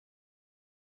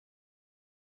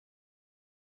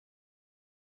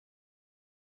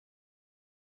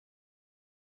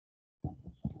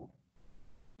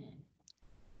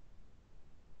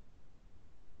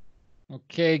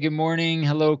Okay, good morning.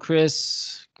 Hello,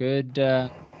 Chris. Good,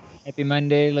 happy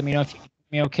Monday. Let me know if you can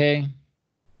hear me okay.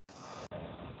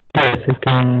 Yes, I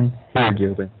can hear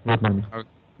you. Good morning. Oh,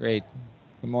 great.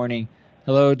 Good morning.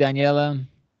 Hello, Daniela,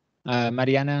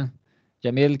 Mariana,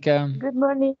 Jamilka. Good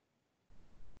morning.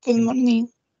 Good morning.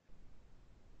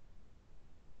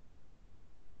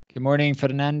 Good morning,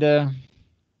 Fernanda.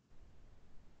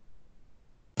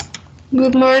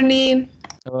 Good morning.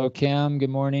 Hello, Kim. Good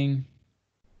morning.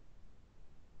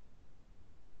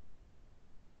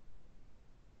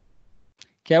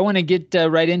 Okay, I want to get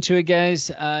right into it, guys.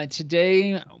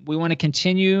 Today, we want to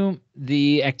continue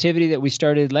the activity that we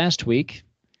started last week.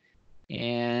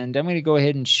 And I'm going to go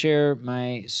ahead and share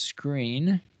my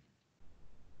screen.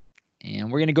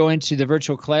 And we're going to go into the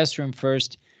virtual classroom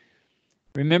first.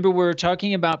 Remember, we're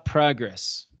talking about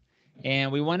progress.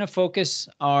 And we want to focus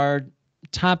our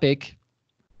topic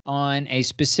on a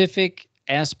specific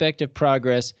aspect of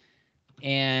progress.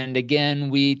 And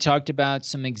again, we talked about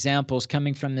some examples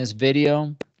coming from this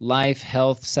video: life,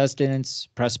 health, sustenance,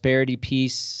 prosperity,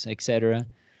 peace, etc.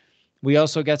 We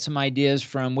also got some ideas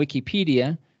from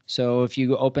Wikipedia. So if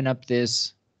you open up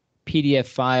this PDF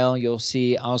file, you'll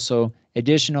see also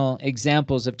additional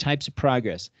examples of types of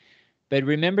progress. But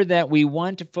remember that we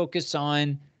want to focus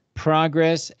on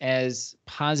progress as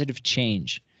positive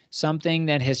change, something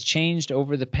that has changed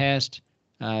over the past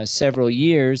several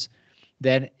years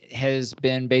that has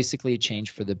been basically a change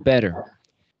for the better.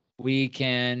 We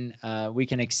can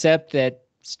accept that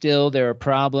still there are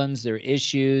problems, there are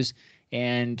issues,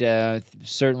 and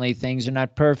certainly things are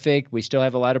not perfect. We still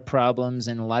have a lot of problems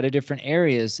in a lot of different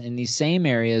areas, in these same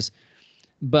areas,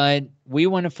 but we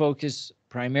want to focus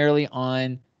primarily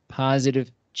on positive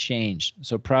change.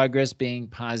 So progress being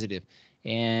positive,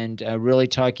 and really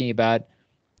talking about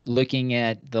looking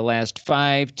at the last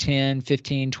 5, 10,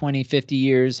 15, 20, 50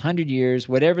 years, 100 years,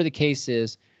 whatever the case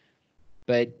is,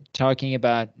 but talking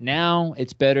about now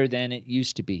it's better than it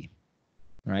used to be,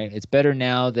 right? It's better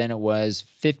now than it was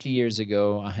 50 years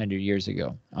ago, 100 years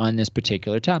ago on this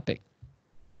particular topic.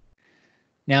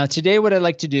 Now, today what I'd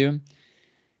like to do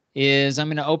is I'm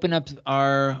going to open up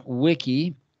our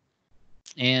wiki.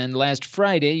 And last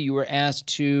Friday, you were asked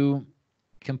to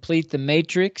complete the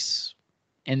matrix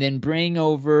and then bring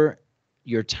over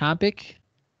your topic,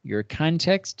 your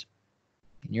context,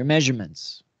 and your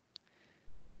measurements.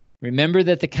 Remember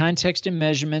that the context and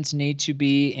measurements need to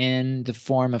be in the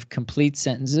form of complete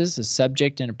sentences, a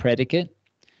subject and a predicate.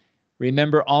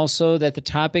 Remember also that the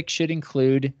topic should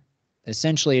include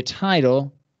essentially a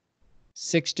title,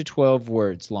 6 to 12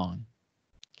 words long.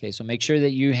 Okay, so make sure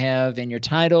that you have in your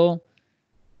title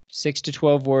 6 to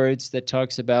 12 words that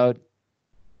talks about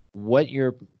what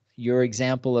your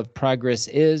example of progress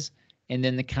is, and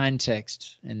then the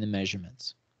context and the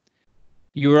measurements.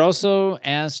 You were also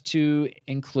asked to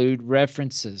include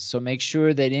references. So make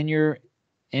sure that in your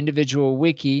individual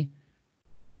wiki,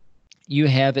 you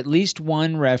have at least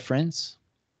one reference,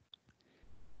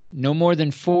 no more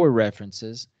than 4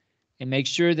 references, and make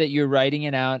sure that you're writing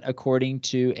it out according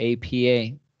to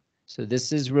APA. So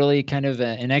this is really kind of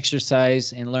an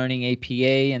exercise in learning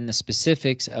APA and the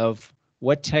specifics of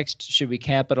what text should we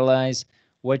capitalize,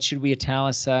 what should we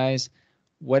italicize,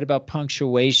 what about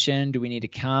punctuation? Do we need a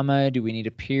comma? Do we need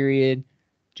a period?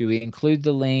 Do we include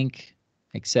the link,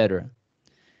 etc.?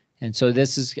 And so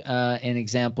this is an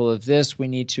example of this. We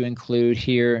need to include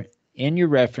here in your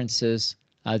references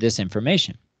this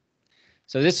information.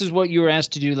 So this is what you were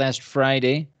asked to do last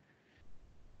Friday.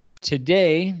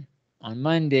 Today, on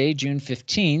Monday, June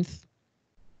 15th,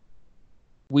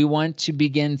 we want to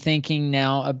begin thinking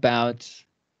now about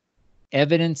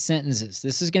evidence sentences.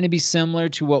 This is going to be similar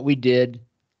to what we did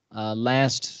the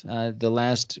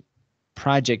last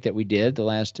project that we did, the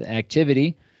last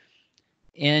activity.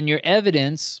 In your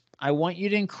evidence, I want you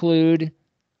to include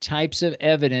types of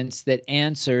evidence that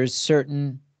answers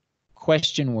certain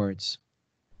question words.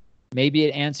 Maybe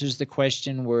it answers the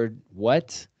question word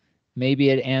what? Maybe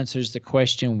it answers the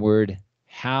question word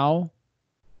how,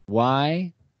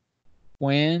 why,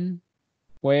 when,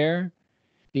 where.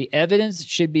 The evidence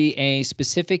should be a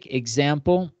specific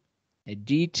example, a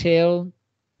detail,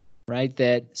 right,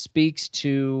 that speaks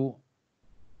to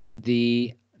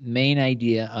the main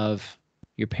idea of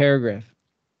your paragraph,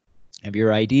 of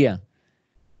your idea.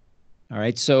 All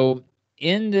right, so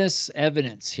in this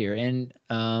evidence here, in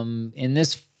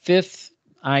this 5th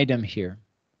item here,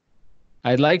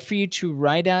 I'd like for you to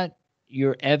write out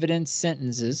your evidence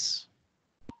sentences.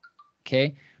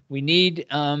 Okay, we need,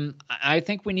 I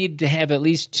think we need to have at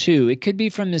least 2. It could be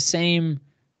from the same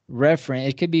reference.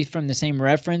 It could be from the same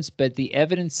reference, but the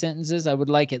evidence sentences, I would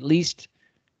like at least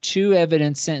 2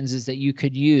 evidence sentences that you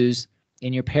could use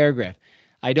in your paragraph.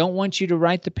 I don't want you to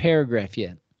write the paragraph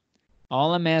yet.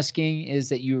 All I'm asking is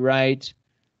that you write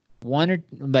one or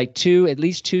like two, at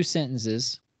least two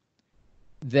sentences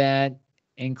that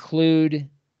include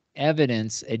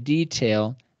evidence, a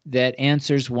detail that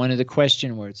answers one of the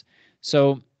question words.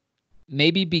 So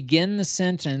maybe begin the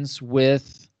sentence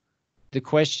with the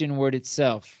question word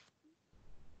itself.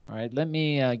 All right, let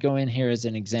me go in here as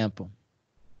an example.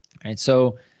 All right,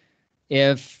 so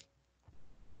if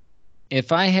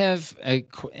I have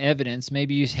evidence,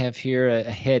 maybe you have here a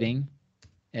heading,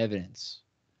 evidence.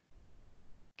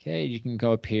 Okay, you can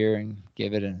go up here and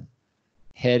give it a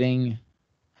heading,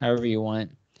 however you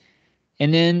want.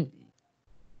 And then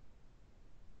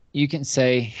you can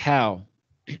say how.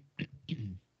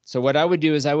 So what I would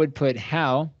do is I would put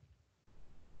how,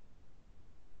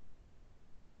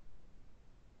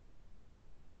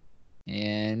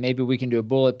 and maybe we can do a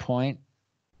bullet point,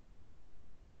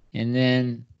 and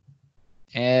then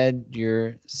add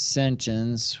your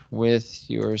sentence with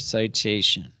your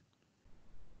citation.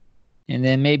 And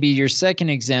then maybe your second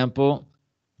example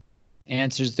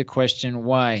answers the question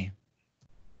why.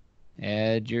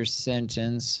 Add your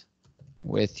sentence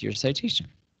with your citation.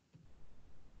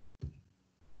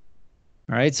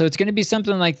 All right, so it's going to be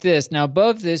something like this. Now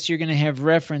above this, you're going to have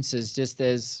references just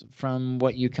as from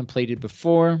what you completed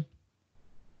before.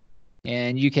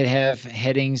 And you could have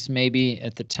headings maybe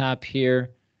at the top here,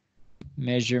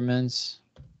 measurements.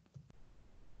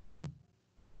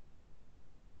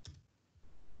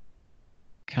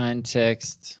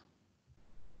 Context.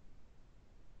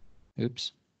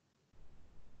 Oops.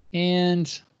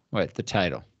 And what? The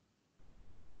title.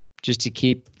 Just to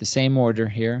keep the same order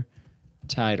here,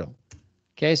 title.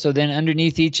 Okay, so then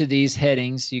underneath each of these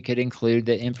headings, you could include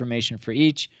the information for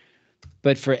each.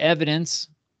 But for evidence,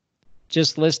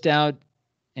 just list out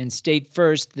and state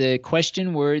first the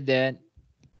question word that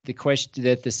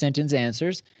the sentence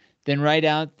answers, then write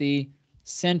out the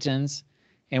sentence,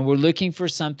 and we're looking for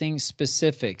something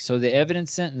specific. So the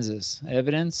evidence sentences,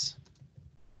 evidence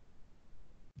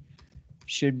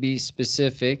should be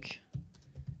specific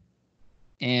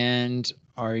and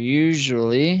are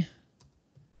usually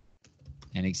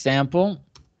an example,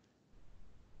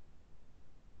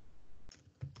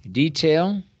 a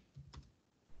detail,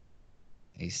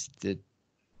 a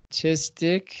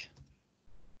statistic,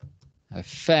 a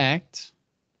fact,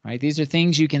 right? These are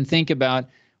things you can think about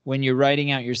when you're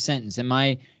writing out your sentence.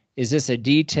 Is this a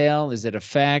detail? Is it a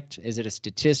fact? Is it a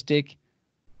statistic?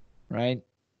 Right?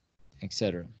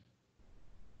 Etc.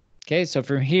 Okay, so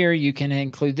from here you can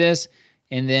include this,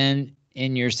 and then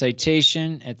in your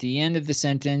citation at the end of the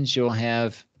sentence you'll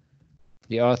have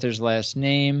the author's last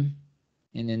name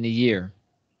and then the year.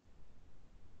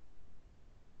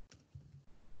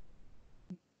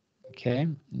 Okay,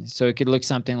 so it could look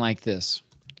something like this.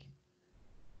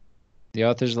 The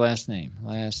author's last name,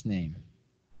 and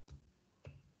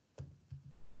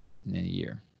then a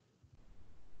year.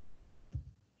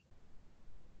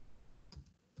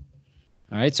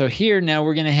 All right, so here now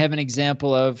we're going to have an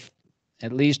example of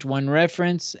at least one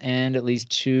reference and at least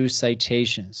two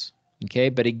citations. Okay,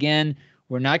 but again,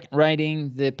 we're not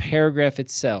writing the paragraph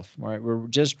itself. Right? We're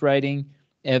just writing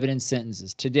evidence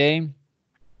sentences. Today,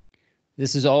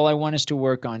 this is all I want us to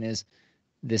work on is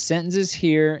the sentences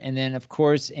here, and then of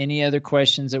course any other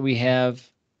questions that we have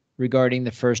regarding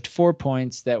the first 4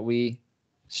 points that we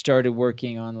started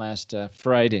working on last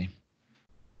Friday.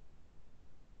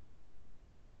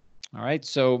 All right,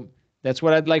 so that's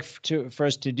what I'd like for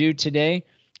us to do today.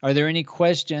 Are there any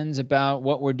questions about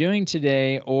what we're doing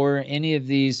today or any of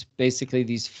these, basically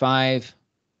these 5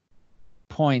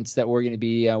 points that we're going to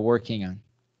be working on?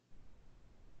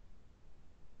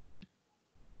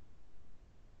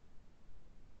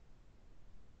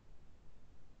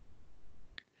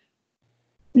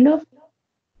 No.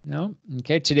 No?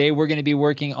 Okay, today we're going to be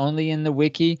working only in the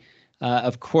wiki.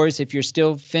 Of course, if you're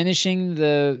still finishing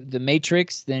the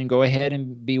matrix, then go ahead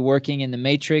and be working in the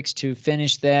matrix to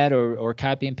finish that, or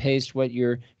copy and paste what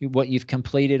you've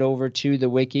completed over to the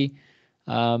wiki.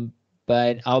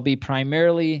 But I'll be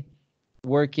primarily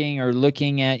working or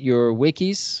looking at your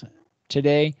wikis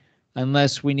today,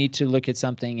 unless we need to look at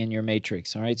something in your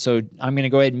matrix. All right, so I'm going to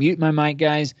go ahead and mute my mic,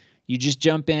 guys. You just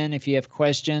jump in if you have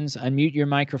questions, unmute your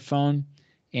microphone,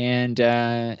 and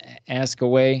ask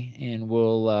away, and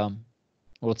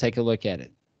we'll take a look at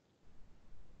it.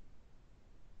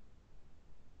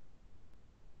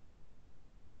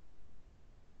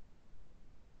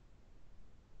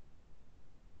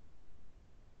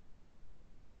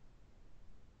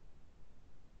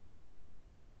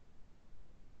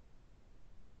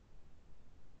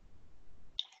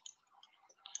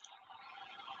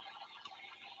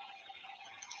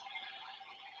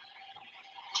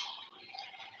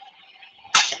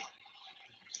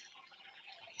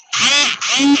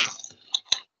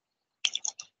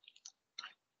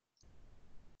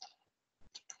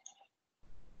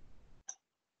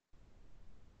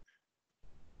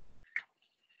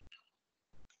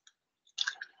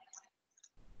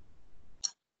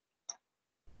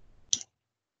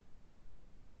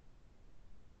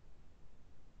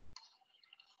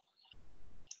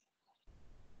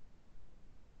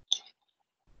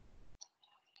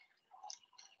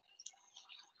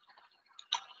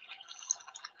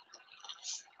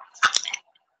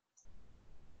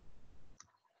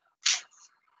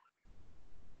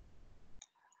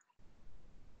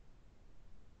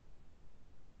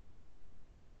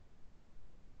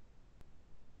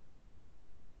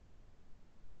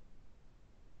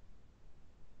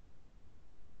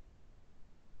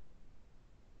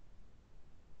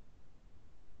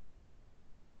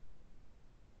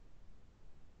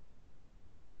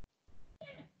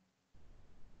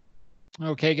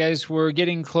 Okay, guys, we're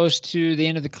getting close to the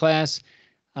end of the class.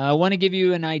 I want to give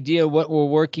you an idea what we're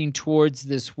working towards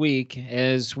this week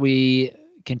as we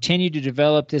continue to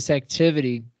develop this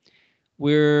activity.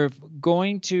 We're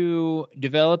going to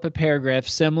develop a paragraph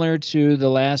similar to the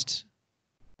last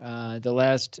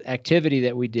activity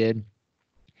that we did.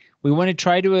 We want to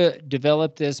try to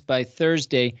develop this by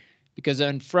Thursday because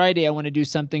on Friday I want to do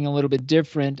something a little bit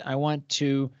different. I want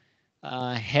to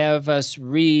have us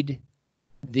read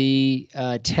the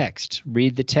text.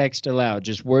 Read the text aloud,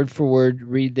 just word for word.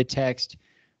 Read the text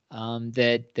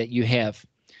that you have.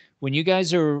 When you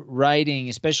guys are writing,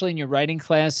 especially in your writing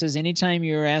classes, anytime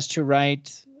you're asked to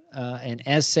write an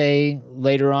essay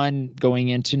later on, going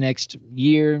into next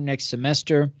year, next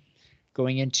semester,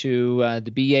 going into the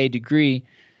BA degree,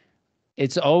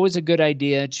 it's always a good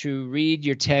idea to read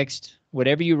your text.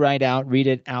 Whatever you write out, read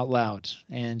it out loud,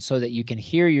 and so that you can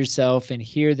hear yourself and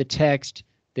hear the text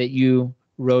that you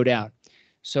wrote out.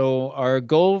 So our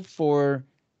goal for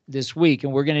this week,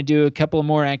 and we're going to do a couple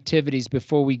more activities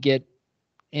before we get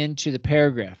into the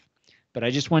paragraph, but I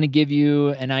just want to give you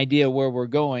an idea where we're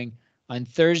going. On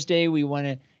Thursday, we want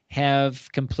to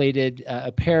have completed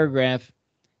a paragraph,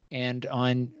 and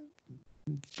on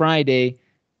Friday,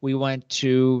 we want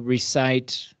to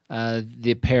recite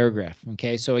the paragraph.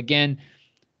 Okay, so again,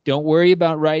 don't worry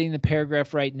about writing the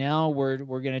paragraph right now. We're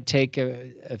going to take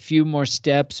a few more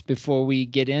steps before we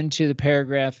get into the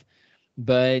paragraph,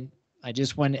 but I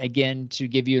just want, again, to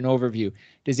give you an overview.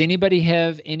 Does anybody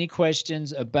have any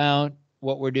questions about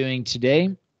what we're doing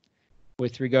today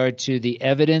with regard to the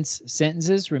evidence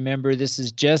sentences? Remember, this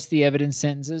is just the evidence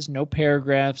sentences, no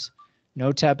paragraphs,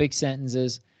 no topic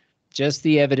sentences, just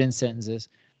the evidence sentences.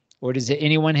 Or does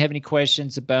anyone have any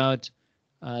questions about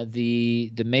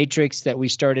the matrix that we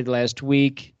started last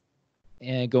week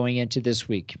going into this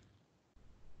week?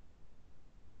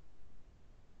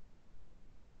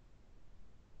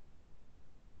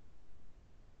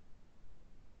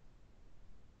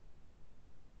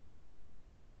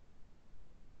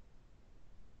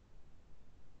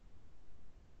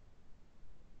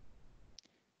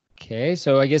 Okay,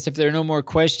 so I guess if there are no more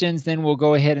questions, then we'll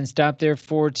go ahead and stop there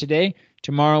for today.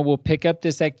 Tomorrow we'll pick up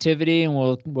this activity and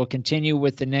we'll continue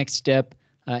with the next step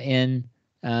in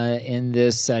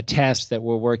this task that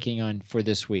we're working on for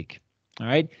this week. All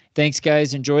right, thanks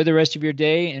guys. Enjoy the rest of your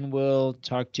day, and we'll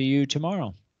talk to you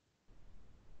tomorrow.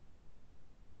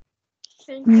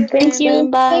 Thank you.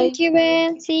 Bye. Thank you,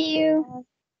 Ben. See you.